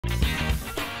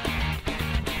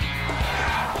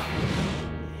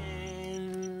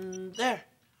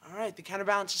right. The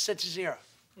counterbalance is set to 0.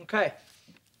 Okay.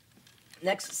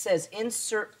 Next it says,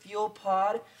 insert fuel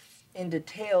pod into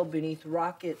tail beneath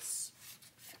rocket's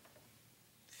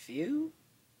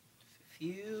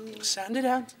Sound it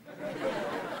out.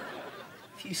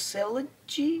 fuselage?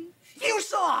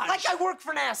 Fuselage! Like I work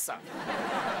for NASA.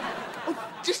 Oh,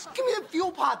 just give me the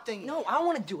fuel pod thing. No, I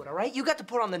want to do it, all right? You got to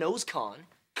put on the nose con.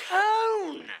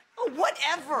 Cone! Oh,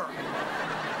 whatever.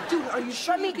 Dude, are you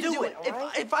sure Let me you can do do it, it? all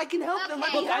right? If I can help, then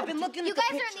let me Okay. help. I've been looking You at the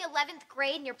guys picture. are in the 11th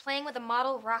grade and you're playing with a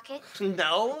model rocket?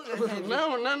 No.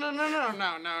 No.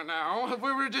 If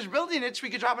we were just building it so we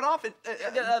could drop it off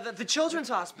at The Children's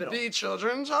Hospital. the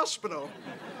Children's Hospital.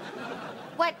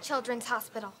 What children's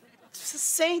hospital?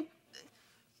 Saint...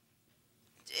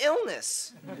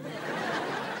 Illness.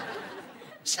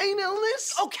 Saint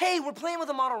Illness? Okay, we're playing with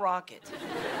a model rocket.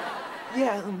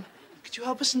 Yeah, could you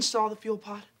help us install the fuel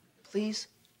pod, please?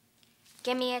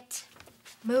 Give me it.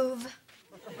 Move.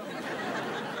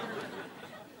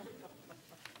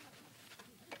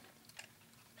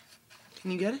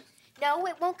 Can you get it? No,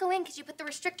 it won't go in because you put the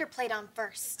restrictor plate on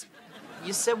first.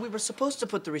 You said we were supposed to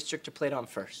put the restrictor plate on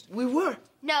first. We were.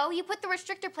 No, you put the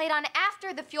restrictor plate on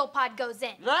after the fuel pod goes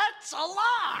in. That's a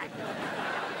lie!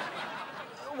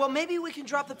 Well, maybe we can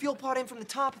drop the fuel pod in from the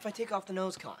top if I take off the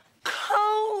nose con.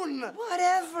 Cone!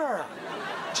 Whatever.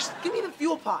 Just give me the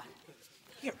fuel pod.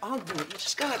 Here, I'll do it. You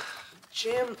just gotta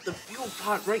jam the fuel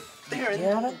pod right there.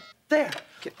 Yeah? There.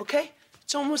 Okay?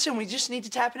 It's almost in. We just need to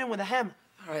tap it in with a hammer.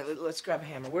 All right, let's grab a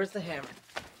hammer. Where's the hammer?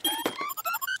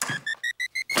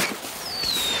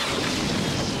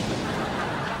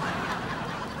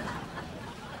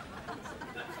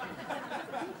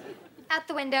 Out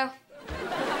the window.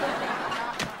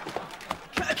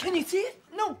 Can you see it?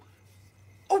 No.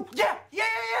 Oh, yeah.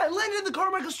 It landed in the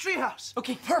Carmichael's treehouse.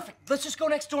 Okay, perfect. Let's just go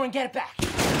next door and get it back.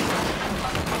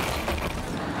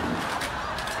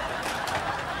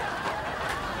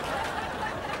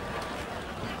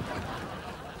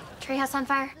 Treehouse on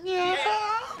fire? Yeah.